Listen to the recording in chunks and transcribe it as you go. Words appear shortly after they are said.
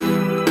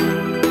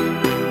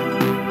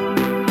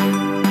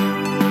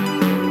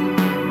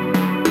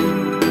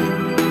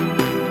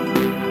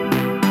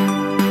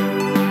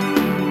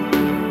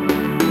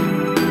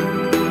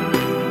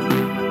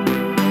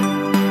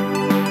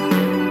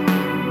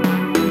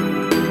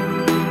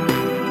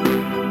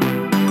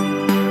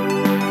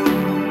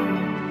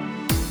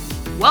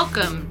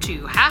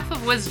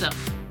of Wisdom,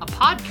 a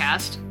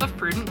podcast of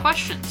prudent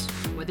questions,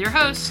 with your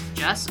hosts,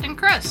 Jess and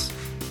Chris.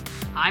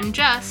 I'm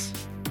Jess.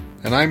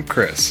 And I'm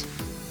Chris.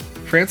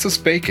 Francis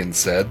Bacon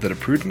said that a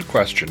prudent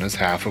question is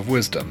half of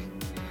wisdom.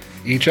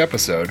 Each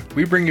episode,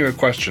 we bring you a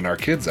question our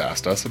kids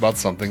asked us about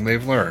something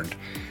they've learned,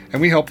 and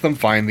we help them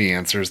find the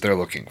answers they're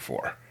looking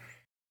for.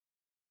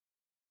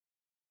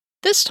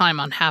 This time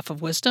on Half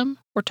of Wisdom,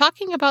 we're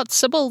talking about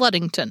Sybil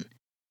Ludington,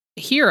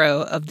 a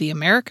hero of the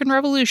American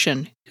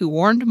Revolution who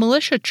warned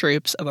militia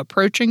troops of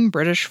approaching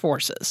British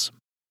forces.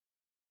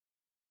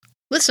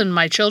 Listen,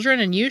 my children,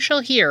 and you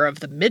shall hear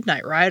of the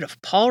midnight ride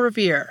of Paul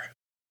Revere.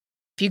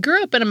 If you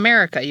grew up in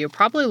America, you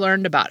probably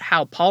learned about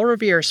how Paul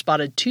Revere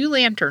spotted 2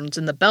 lanterns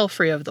in the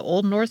belfry of the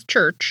Old North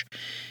Church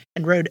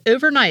and rode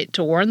overnight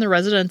to warn the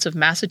residents of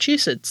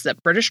Massachusetts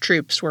that British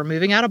troops were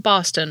moving out of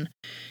Boston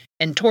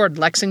and toward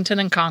Lexington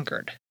and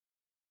Concord.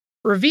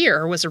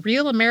 Revere was a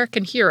real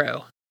American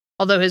hero,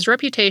 although his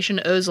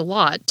reputation owes a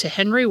lot to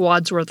Henry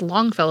Wadsworth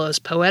Longfellow's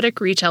poetic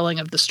retelling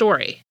of the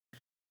story.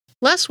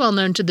 Less well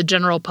known to the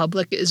general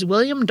public is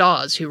William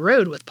Dawes, who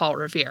rode with Paul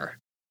Revere.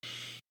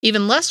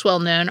 Even less well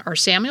known are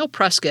Samuel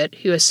Prescott,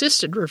 who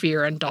assisted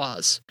Revere and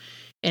Dawes,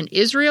 and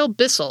Israel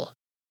Bissell,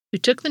 who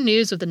took the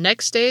news of the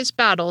next day's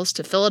battles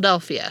to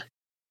Philadelphia,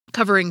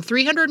 covering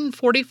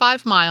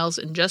 345 miles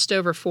in just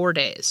over 4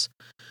 days.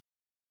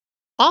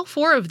 All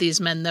 4 of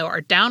these men, though, are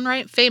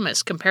downright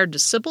famous compared to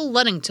Sybil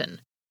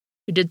Ludington,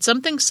 who did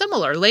something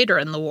similar later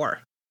in the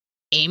war.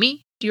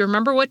 Amy, do you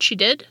remember what she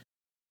did?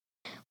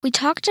 We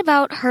talked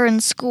about her in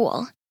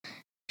school.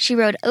 She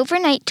rode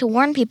overnight to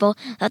warn people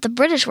that the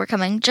British were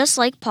coming, just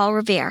like Paul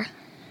Revere.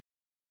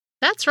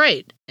 That's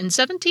right. In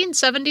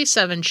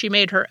 1777, she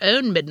made her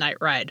own midnight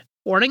ride,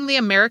 warning the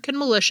American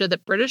militia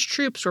that British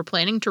troops were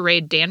planning to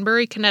raid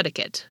Danbury,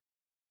 Connecticut.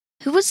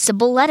 Who was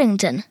Sybil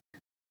Ludington?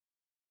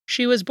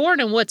 She was born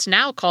in what's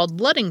now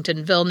called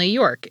Ludingtonville, New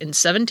York, in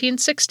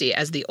 1760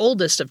 as the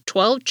oldest of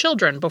 12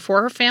 children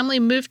before her family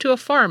moved to a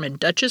farm in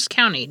Dutchess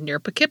County near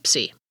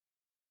Poughkeepsie.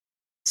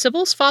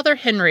 Sybil's father,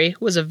 Henry,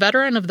 was a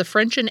veteran of the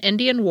French and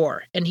Indian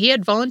War, and he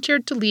had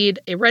volunteered to lead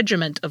a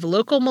regiment of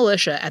local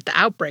militia at the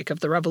outbreak of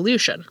the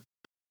Revolution.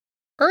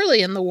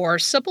 Early in the war,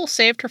 Sybil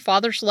saved her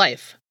father's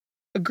life.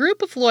 A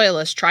group of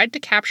loyalists tried to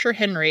capture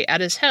Henry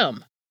at his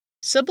home.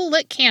 Sybil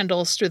lit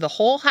candles through the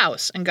whole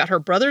house and got her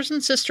brothers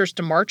and sisters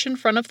to march in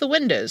front of the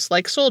windows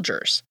like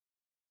soldiers.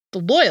 The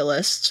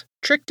Loyalists,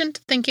 tricked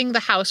into thinking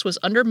the house was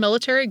under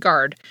military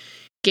guard,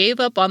 gave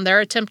up on their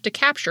attempt to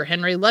capture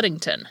Henry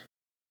Ludington.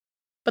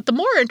 But the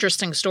more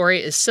interesting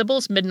story is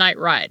Sybil's midnight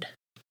ride.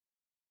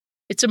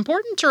 It's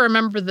important to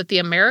remember that the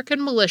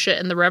American militia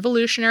in the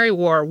Revolutionary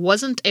War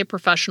wasn't a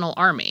professional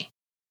army.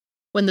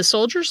 When the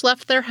soldiers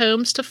left their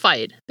homes to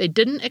fight, they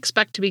didn't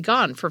expect to be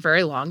gone for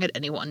very long at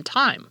any one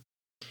time.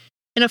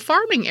 In a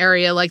farming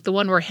area like the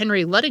one where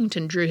Henry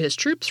Ludington drew his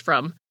troops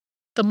from,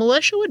 the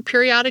militia would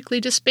periodically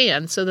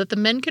disband so that the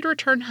men could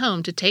return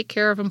home to take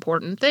care of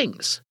important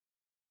things.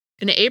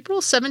 In April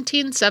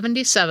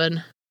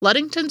 1777,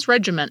 Ludington's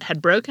regiment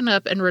had broken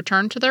up and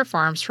returned to their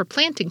farms for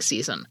planting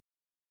season,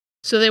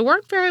 so they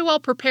weren't very well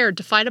prepared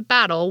to fight a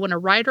battle when a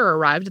rider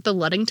arrived at the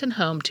Ludington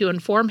home to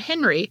inform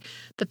Henry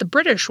that the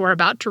British were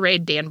about to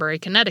raid Danbury,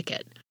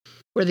 Connecticut,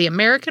 where the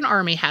American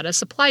army had a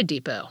supply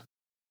depot.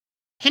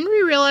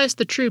 Henry realized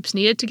the troops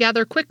needed to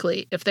gather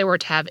quickly if they were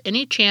to have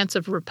any chance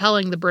of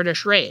repelling the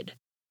British raid,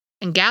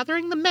 and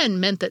gathering the men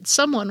meant that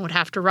someone would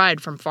have to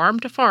ride from farm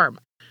to farm,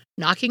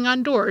 knocking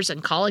on doors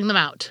and calling them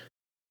out.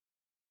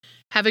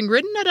 Having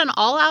ridden at an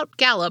all-out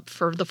gallop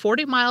for the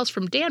 40 miles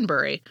from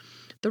Danbury,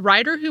 the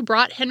rider who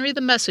brought Henry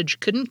the message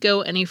couldn't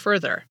go any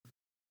further.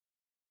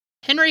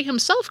 Henry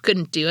himself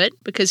couldn't do it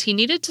because he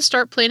needed to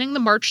start planning the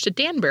march to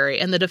Danbury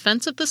and the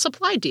defense of the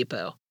supply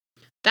depot.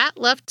 That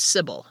left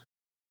Sybil.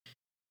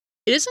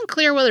 It isn't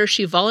clear whether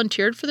she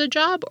volunteered for the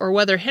job or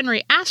whether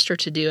Henry asked her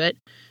to do it,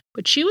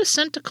 but she was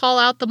sent to call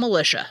out the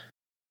militia.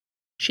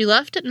 She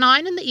left at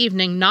 9 in the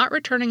evening, not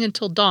returning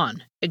until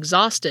dawn,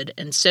 exhausted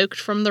and soaked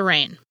from the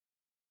rain.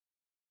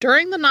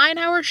 During the 9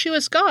 hours she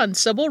was gone,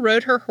 Sybil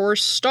rode her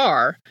horse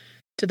Star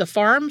to the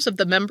farms of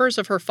the members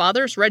of her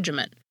father's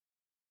regiment,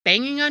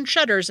 banging on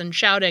shutters and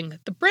shouting,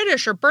 "The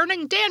British are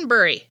burning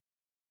Danbury!"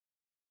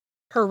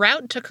 Her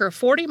route took her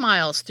 40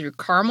 miles through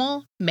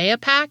Carmel,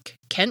 Mahopac,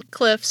 Kent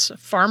Cliffs,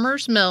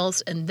 Farmers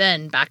Mills, and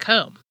then back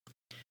home.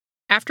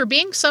 After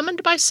being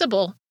summoned by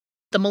Sybil,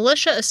 the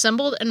militia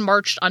assembled and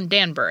marched on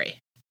Danbury.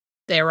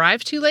 They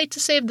arrived too late to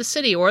save the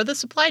city or the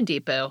supply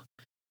depot,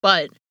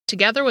 but,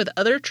 together with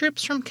other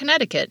troops from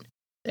Connecticut,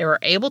 they were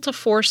able to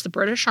force the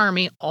British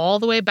Army all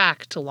the way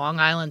back to Long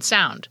Island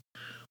Sound,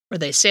 where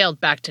they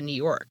sailed back to New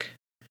York.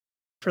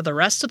 For the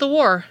rest of the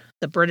war,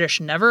 the British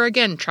never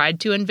again tried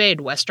to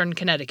invade western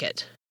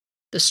Connecticut.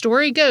 The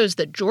story goes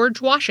that George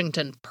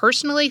Washington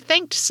personally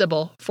thanked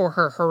Sybil for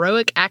her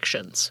heroic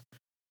actions.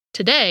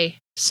 Today,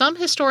 some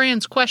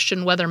historians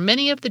question whether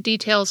many of the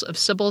details of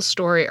Sybil's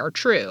story are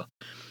true,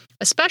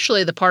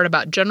 especially the part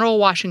about General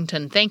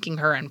Washington thanking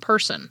her in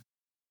person.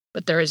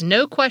 But there is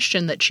no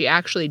question that she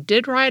actually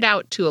did ride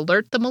out to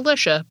alert the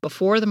militia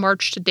before the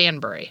march to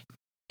Danbury.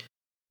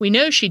 We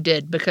know she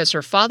did because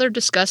her father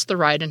discussed the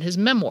ride in his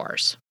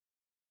memoirs.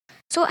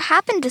 So what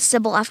happened to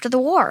Sybil after the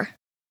war?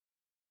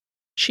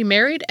 She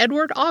married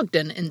Edward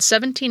Ogden in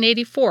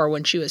 1784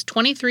 when she was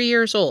 23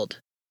 years old.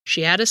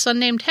 She had a son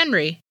named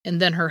Henry,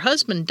 and then her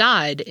husband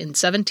died in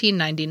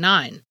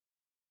 1799.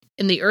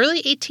 In the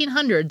early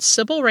 1800s,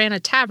 Sybil ran a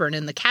tavern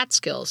in the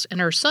Catskills,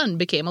 and her son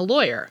became a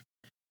lawyer.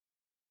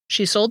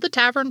 She sold the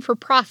tavern for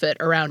profit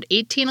around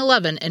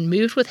 1811 and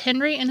moved with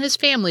Henry and his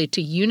family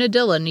to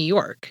Unadilla, New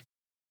York.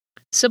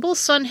 Sybil's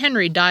son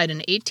Henry died in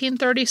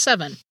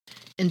 1837,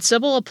 and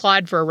Sybil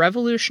applied for a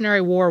Revolutionary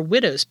War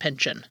widow's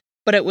pension,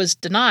 but it was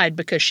denied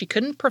because she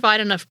couldn't provide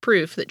enough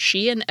proof that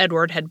she and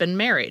Edward had been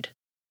married.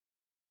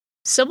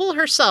 Sybil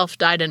herself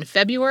died in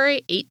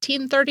February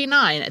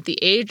 1839 at the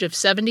age of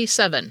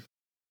 77.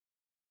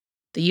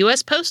 The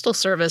U.S. Postal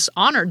Service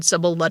honored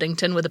Sybil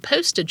Ludington with a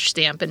postage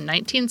stamp in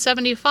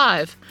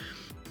 1975,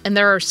 and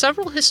there are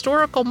several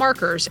historical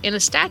markers and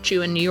a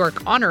statue in New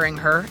York honoring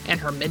her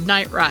and her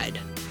midnight ride.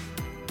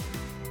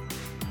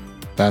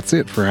 That's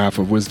it for Half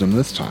of Wisdom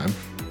this time.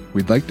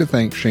 We'd like to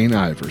thank Shane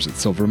Ivers at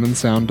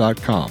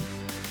SilvermanSound.com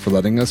for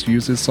letting us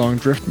use his song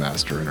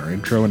Driftmaster in our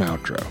intro and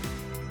outro.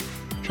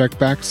 Check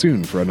back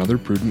soon for another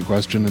prudent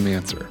question and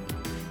answer.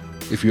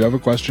 If you have a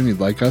question you'd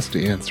like us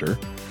to answer,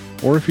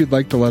 or if you'd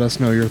like to let us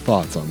know your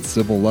thoughts on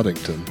Sybil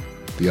Ludington,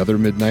 the other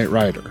Midnight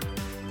Rider,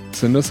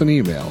 send us an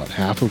email at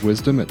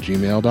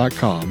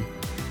halfofwisdom@gmail.com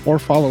or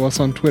follow us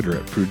on Twitter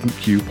at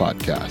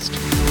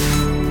PrudentQPodcast.